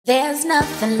There's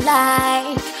nothing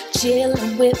like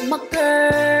chilling with my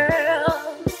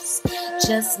girls.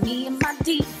 Just me and my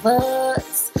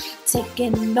divas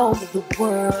taking over the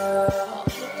world.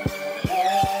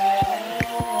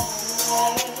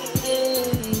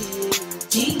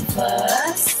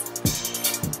 Divas.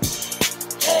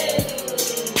 Hey,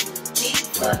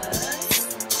 divas.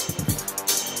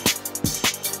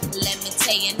 Let me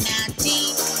tell you now,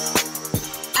 D-I-V-A-S.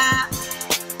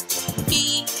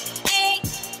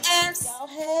 Yo,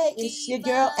 hey, it's your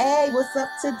girl A. What's up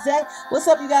today? What's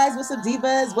up, you guys? What's up,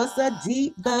 divas? What's up,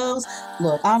 divos?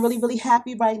 Look, I'm really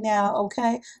happy right now,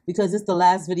 okay? Because it's the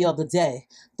last video of the day.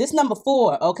 This number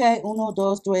 4, okay? Uno,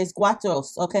 dos, tres,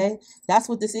 cuatros, okay? That's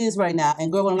what this is right now.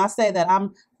 And girl, when I say that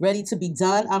I'm ready to be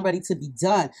done, I'm ready to be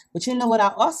done. But you know what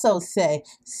I also say?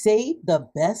 Save the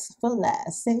best for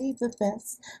last. Save the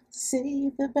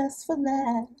best for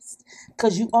last.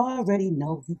 Because you already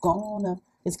know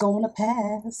it's gonna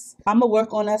pass. I'm gonna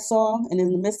work on that song, and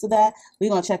in the midst of that, we're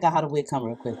gonna check out how the wig come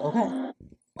real quick, okay?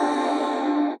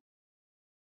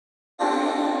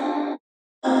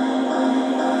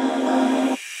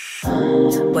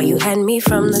 Well, you had me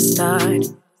from the start.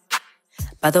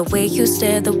 By the way you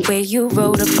stared, the way you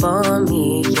wrote up on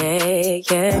me,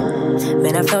 yeah.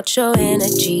 Man, I felt your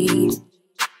energy.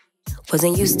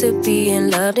 Wasn't used to being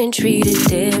loved and treated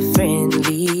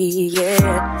differently,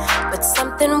 yeah. But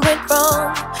something went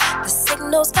wrong, the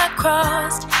signals got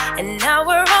crossed, and now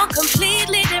we're on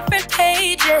completely different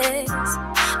pages.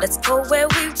 Let's go where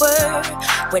we were,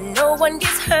 where no one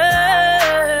gets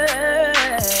hurt.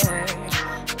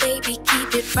 Baby,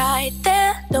 keep it right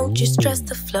there, don't you stress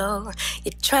the flow.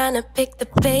 You're trying to pick the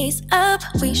pace up,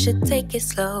 we should take it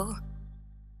slow.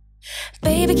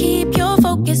 Baby, keep your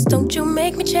focus, don't you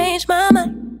make me change my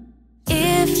mind.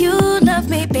 If you love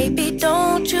me, baby,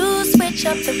 don't you switch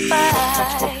up the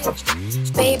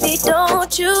vibe. Baby,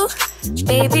 don't you,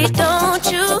 baby, don't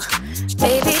you,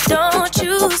 baby, don't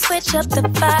you switch up the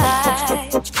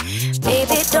vibe.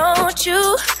 Baby, don't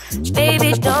you,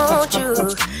 baby, don't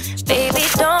you, baby,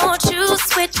 don't you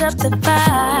switch up the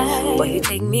vibe. Boy, you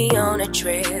take me on a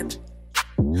trip.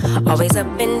 Always up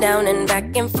and down and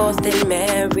back and forth in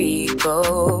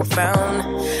merry-go-round.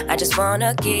 I just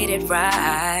wanna get it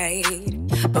right.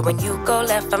 But when you go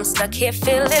left, I'm stuck here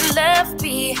feeling left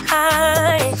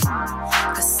behind.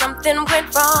 Cause something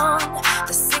went wrong,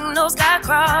 the signals got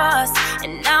crossed,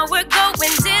 and now we're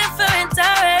going different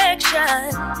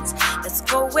directions. Let's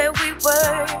go where we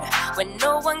were, when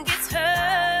no one gets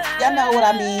hurt. Y'all know what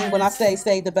I mean when I say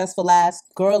save the best for last.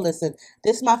 Girl, listen,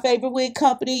 this is my favorite wig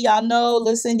company. Y'all know,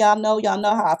 listen, y'all know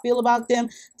how I feel about them.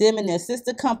 Them and their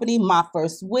sister company,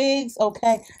 MyFIrstWigs,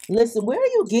 okay? Listen, where are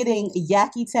you getting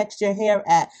Yaki texture hair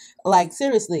at? Like,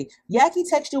 seriously, Yaki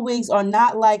texture wigs are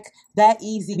not like that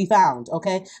easy to be found,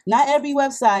 okay? Not every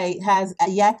website has a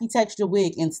Yaki texture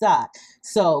wig in stock.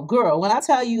 So, girl, when I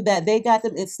tell you that they got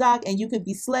them in stock and you could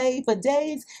be slaved for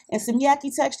days and some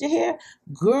Yaki texture hair,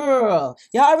 girl,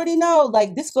 y'all already know,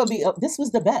 like, this was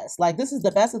the best. Like, this is the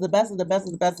best of the best of the best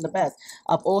of the best of the best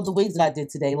of all the wigs that I did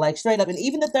today. Like, straight up. And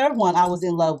even the third one I was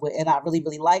in love with and I really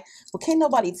like. But can't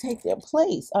nobody take their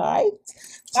place, all right?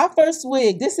 My first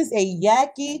wig, this is a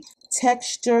Yaki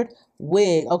textured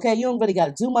wig, okay? You don't really got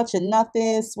to do much of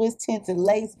nothing. Swiss tinted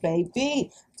lace,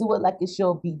 baby. Do it like it's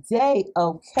your B-day,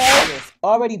 okay? It's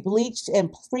already bleached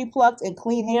and pre-plucked and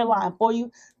clean hairline for you.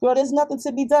 Girl, there's nothing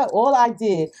to be done. All I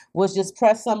did was just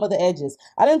press some of the edges.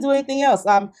 I didn't do anything else.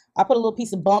 I put a little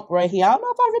piece of bump right here. I don't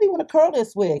know if I really want to curl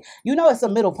this wig. You know it's a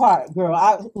middle part, girl.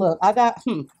 I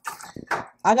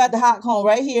got the hot comb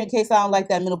right here in case I don't like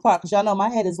that middle part, because y'all know my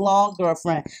head is long,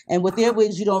 girlfriend. And with their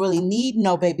wigs, you don't really need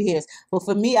no baby hairs. But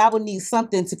for me, I would need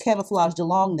something to camouflage the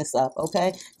longness up,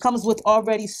 okay? Comes with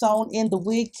already sewn in the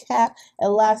wig cap,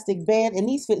 elastic band, and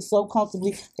these fit so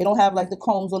comfortably. They don't have like the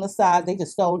combs on the side. They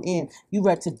just sewn in. You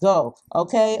ready to go,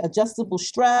 okay? Adjustable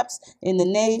straps in the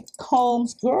nape,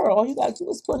 combs. Girl, all you gotta do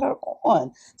is put her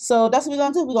on. So that's what we're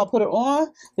gonna do. We're gonna put her on.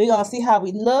 We're gonna see how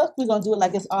we look. We're gonna do it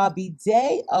like it's our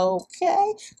B-day,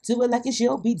 okay? Do it like it's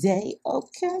your B-day,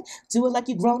 okay? Do it like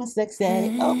you're grown and sexy,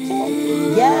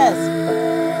 okay? Yes.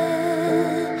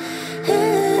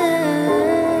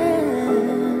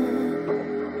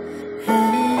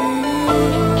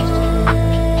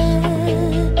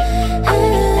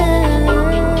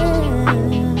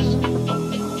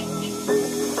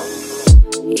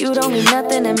 You don't mean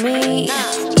nothing to me.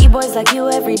 E-boys like you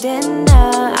every dinner.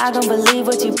 I don't believe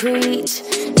what you preach.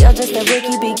 You're just a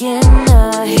rookie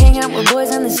beginner. Hang out with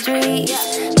boys on the street.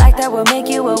 Like that will make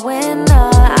you a winner.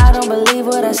 I don't believe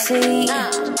what I see.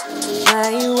 Why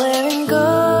are you wearing gold?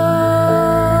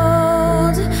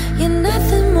 You're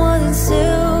nothing more than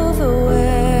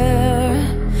silverware.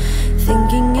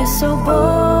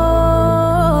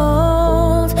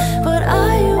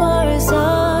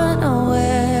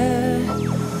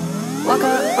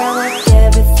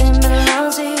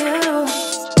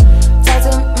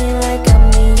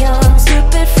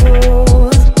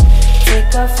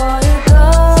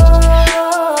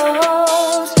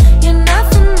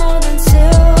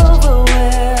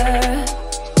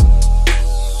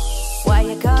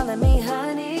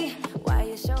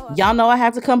 Y'all know I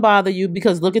have to come bother you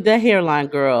because look at that hairline,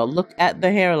 girl. Look at the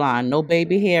hairline. No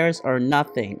baby hairs or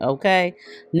nothing, okay?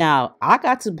 Now, I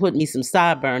got to put me some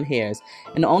sideburn hairs.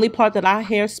 And the only part that I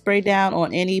hairspray down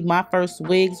on any My First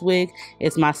Wigs wig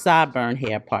is my sideburn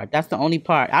hair part. That's the only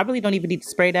part. I really don't even need to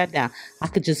spray that down. I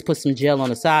could just put some gel on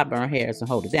the sideburn hairs and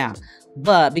hold it down.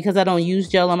 But because I don't use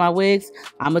gel on my wigs,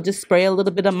 I'm going to just spray a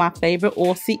little bit of my favorite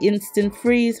Aussie Instant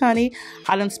Freeze, honey.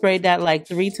 I done sprayed that like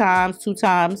 3 times, 2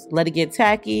 times. Let it get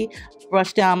tacky.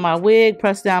 Brush down my wig,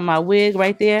 press down my wig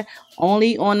right there.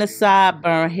 Only on the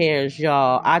sideburn hairs,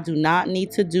 y'all. I do not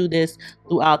need to do this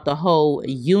throughout the whole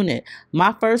unit.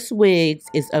 My First Wigs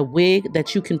is a wig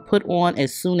that you can put on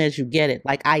as soon as you get it,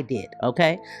 like I did,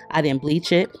 okay? I didn't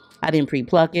bleach it. I didn't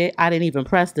pre-pluck it. I didn't even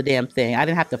press the damn thing. I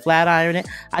didn't have to flat iron it.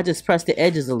 I just pressed the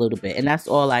edges a little bit, and that's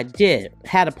all I did.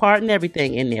 Had a part and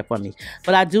everything in there for me.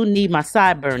 But I do need my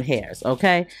sideburn hairs,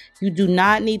 okay? You do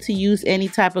not need to use any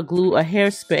type of glue or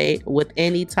hairspray with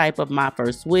any type of My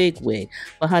First Wig.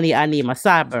 But honey, I need my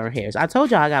sideburn hairs. I told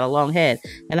y'all I got a long head,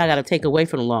 and I got to take away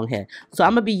from the long head. So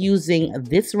I'm going to be using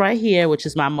this right here, which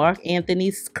is my Marc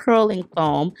Anthony's curling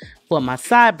foam for my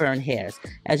sideburn hairs.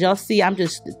 As y'all see, I'm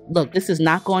just, look, this is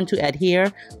not going to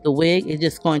adhere the wig. It's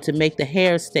just going to make the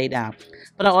hair stay down.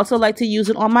 But I also like to use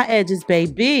it on my edges,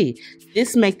 baby.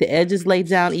 This make the edges lay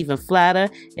down even flatter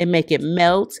and make it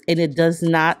melt, and it does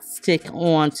not stick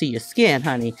on to your skin,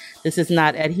 honey. This is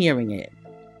not adhering it.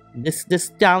 This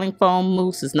styling foam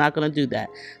mousse is not going to do that.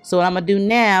 So what I'm going to do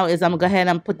now is I'm going to go ahead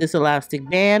and put this elastic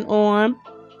band on.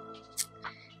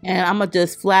 And I'm going to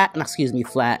just I'm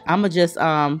going to just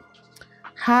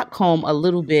hot comb a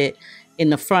little bit in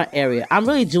the front area. I'm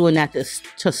really doing that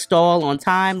to stall on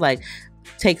time, like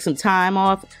take some time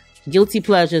off. Guilty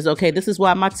pleasures. Okay, this is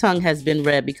why my tongue has been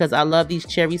red, because I love these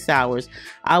cherry sours.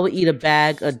 I would eat a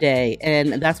bag a day,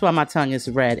 and that's why my tongue is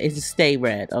red. It just stay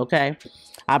red, okay?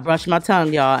 I brush my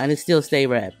tongue, y'all, and it still stay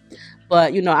red.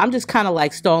 But, you know, I'm just kind of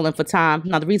like stalling for time.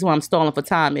 Now, the reason why I'm stalling for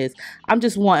time is I'm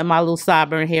just wanting my little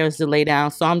sideburn hairs to lay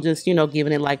down. So I'm just, you know,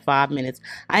 giving it like 5 minutes.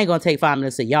 I ain't going to take 5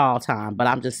 minutes of y'all time, but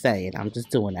I'm just saying. I'm just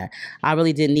doing that. I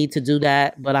really didn't need to do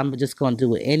that, but I'm just going to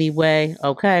do it anyway,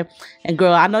 okay? And,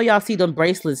 girl, I know y'all see them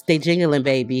bracelets. They jingling,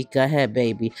 baby. Go ahead,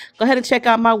 baby. Go ahead and check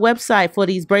out my website for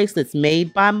these bracelets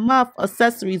made by Muff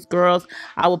Accessories, girls.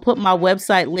 I will put my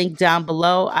website link down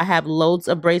below. I have loads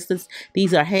of bracelets.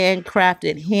 These are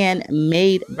handcrafted, handmade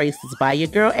bracelets by your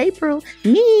girl April,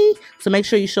 me. So make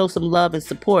sure you show some love and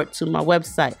support to my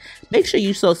website. Make sure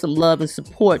you show some love and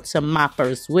support to My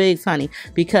First Wigs, honey,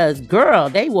 because girl,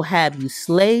 they will have you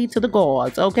slayed to the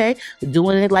gods, okay?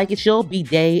 Doing it like it's your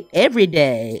B-day every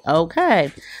day,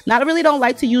 okay? Now, I really don't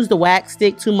like to use the wax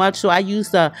stick too much, so I use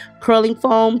the curling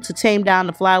foam to tame down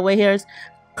the flyaway hairs.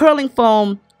 Curling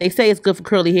foam, they say it's good for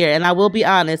curly hair, and I will be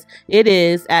honest, it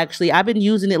is actually. I've been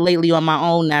using it lately on my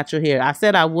own natural hair. I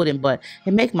said I wouldn't, but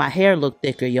it make my hair look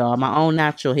thicker, y'all, my own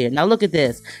natural hair. Now look at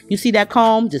this. You see that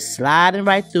comb just sliding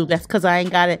right through? That's because I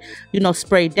ain't got it, you know,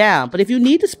 sprayed down. But if you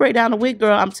need to spray down a wig,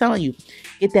 girl, I'm telling you,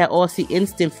 get that Aussie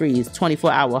Instant Freeze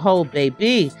 24-hour hold,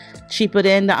 baby. Cheaper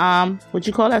than the, what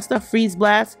you call that stuff? Freeze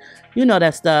Blast? You know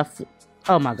that stuff.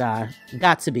 Oh my God,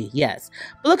 got to be, yes.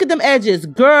 But look at them edges,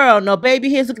 girl. No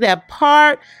baby hairs, look at that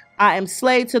part. I am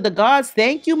slayed to the gods.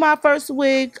 Thank you, My First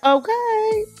Wig,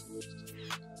 okay.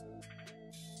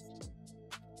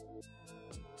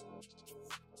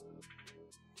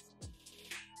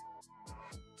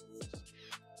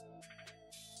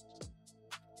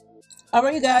 All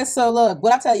right, you guys. So look,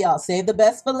 what I tell y'all, save the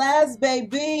best for last,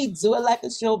 baby. Do it like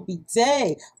it's your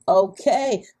B-day.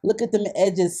 Okay. Look at them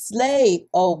edges slayed.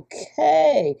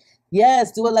 Okay.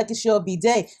 Yes, do it like it's your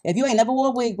B-day. If you ain't never wore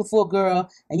a wig before, girl,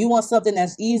 and you want something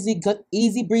that's easy, good,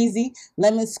 easy breezy,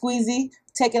 lemon squeezy,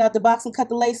 take it out the box and cut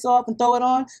the lace off and throw it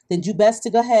on, then you best to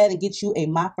go ahead and get you a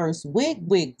My First wig,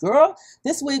 girl.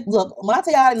 This wig, look, when I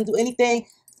tell y'all I didn't do anything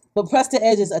but press the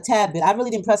edges a tad bit. I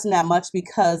really didn't press them that much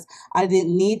because I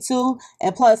didn't need to.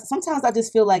 And plus, sometimes I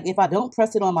just feel like if I don't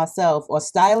press it on myself or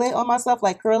style it on myself,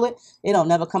 like curl it, it don't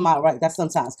never come out right. That's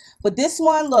sometimes. But this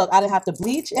one, look, I didn't have to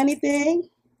bleach anything.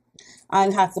 I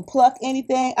didn't have to pluck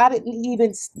anything. I didn't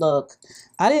even, look,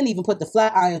 I didn't even put the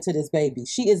flat iron to this baby.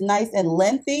 She is nice and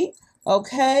lengthy,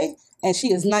 okay? And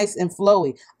she is nice and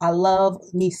flowy. I love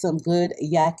me some good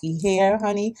Yaki hair,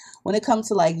 honey. When it comes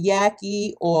to like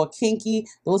Yaki or kinky,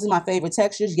 those are my favorite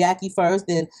textures. Yaki first,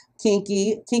 then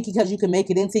kinky. Kinky because you can make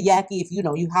it into Yaki if, you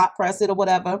know, you hot press it or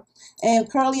whatever. And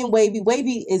curly and wavy.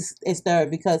 Wavy is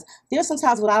third because there's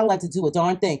sometimes when I don't like to do a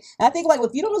darn thing. And I think like if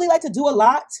you don't really like to do a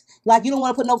lot, like you don't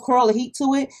want to put no curl or heat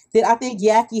to it, then I think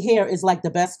Yaki hair is like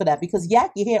the best for that because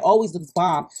Yaki hair always looks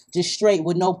bomb, just straight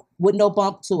with no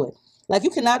bump to it. Like, you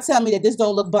cannot tell me that this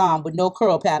don't look bomb with no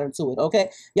curl pattern to it, okay?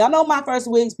 Y'all know my first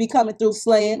wigs be coming through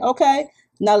slaying, okay?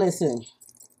 Now listen,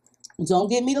 don't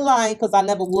get me to line because I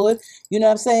never would. You know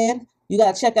what I'm saying? You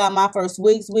got to check out My First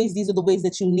Wigs. These are the wigs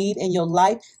that you need in your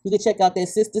life. You can check out their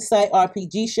sister site,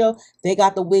 RPG Show. They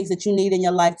got the wigs that you need in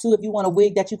your life, too. If you want a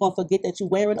wig that you're going to forget that you're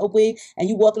wearing a wig and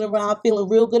you walking around feeling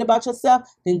real good about yourself,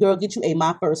 then, girl, get you a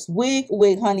My First Wig,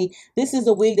 honey. This is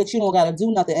a wig that you don't got to do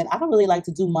nothing. And I don't really like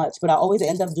to do much, but I always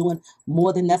end up doing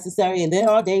more than necessary. And there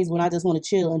are days when I just want to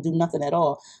chill and do nothing at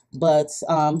all. But,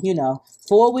 you know,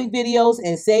 4-week videos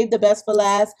and save the best for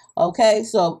last. Okay,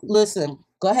 so listen.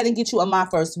 Go ahead and get you a My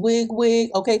First Wig.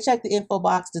 Okay, check the info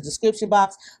box, the description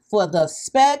box for the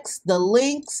specs, the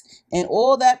links, and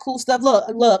all that cool stuff.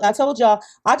 Look, I told y'all,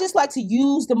 I just like to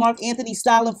use the Mark Anthony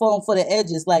styling foam for the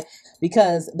edges, like,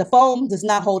 because the foam does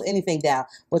not hold anything down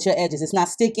but your edges. It's not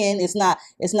sticking. It's not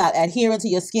adhering to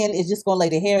your skin. It's just going to lay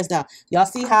the hairs down. Y'all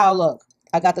see how, look,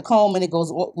 I got the comb and it goes,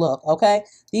 look, okay?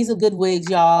 These are good wigs,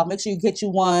 y'all. Make sure you get you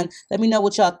one. Let me know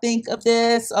what y'all think of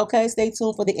this, okay? Stay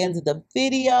tuned for the end of the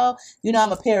video. You know, I'm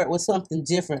going to pair it with something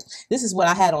different. This is what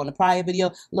I had on the prior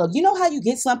video. Look, you know how you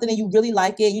get something and you really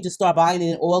like it, you just start buying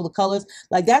it in all the colors?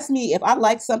 Like, that's me. If I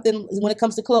like something when it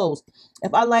comes to clothes,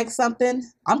 if I like something,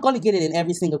 I'm going to get it in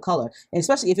every single color. And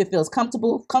especially if it feels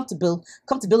comfortable.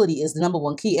 Comfortability is the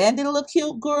 #1 key. And it'll look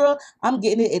cute, girl. I'm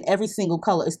getting it in every single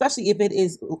color, especially if it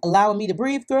is allowing me to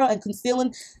breathe, girl, and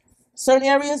concealing certain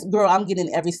areas, girl, I'm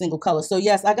getting every single color. So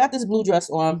yes, I got this blue dress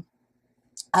on.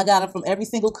 I got it from every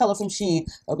single color from Shein.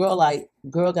 A girl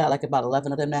got like about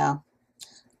 11 of them now.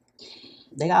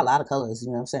 They got a lot of colors, you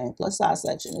know what I'm saying? Plus size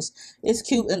section. It's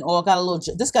cute and all.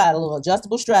 This got a little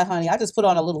adjustable strap, honey. I just put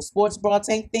on a little sports bra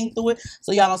tank thing through it.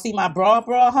 So y'all don't see my bra,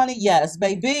 honey. Yes,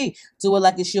 baby. Do it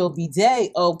like it's your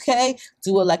B-day, okay?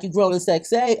 Do it like you're grown and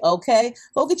sexy, okay?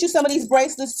 Go get you some of these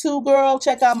bracelets too, girl.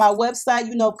 Check out my website.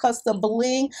 You know, custom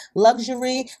bling,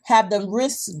 luxury. Have them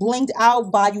wrists blinged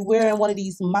out by you wearing one of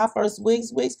these My First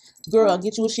Wigs. Girl,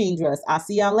 get you a Shein dress. I'll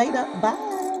see y'all later. Bye.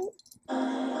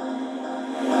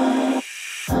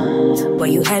 Boy,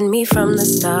 you had me from the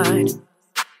start.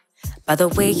 By the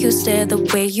way you stared, the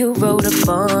way you wrote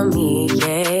upon me,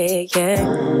 yeah.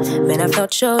 Man, I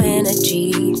felt your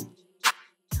energy.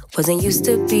 Wasn't used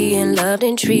to being loved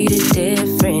and treated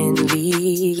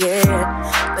differently,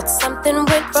 yeah. But something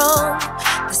went wrong,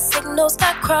 the signals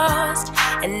got crossed,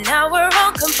 and now we're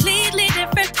on completely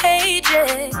different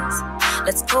pages.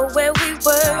 Let's go where we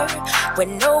were, where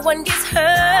no one gets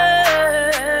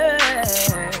hurt.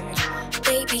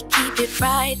 Baby, keep it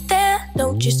right there,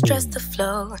 don't you stress the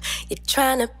flow. You're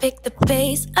trying to pick the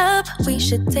pace up, we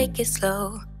should take it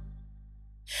slow.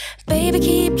 Baby,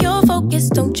 keep your focus,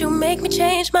 don't you make me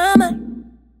change my mind.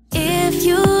 If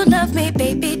you love me,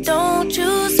 baby, don't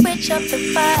you switch up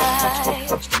the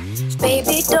vibe.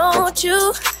 Baby, don't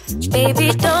you,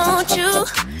 baby, don't you,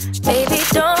 baby,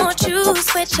 don't you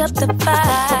switch up the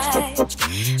vibe.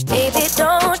 Baby,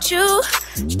 don't you,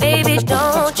 baby,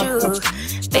 don't you,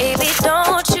 baby,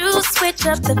 don't you switch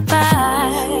up the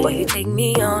vibe. Boy, you take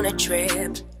me on a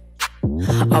trip,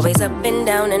 always up and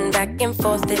down and back and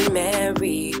forth in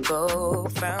merry-go-round.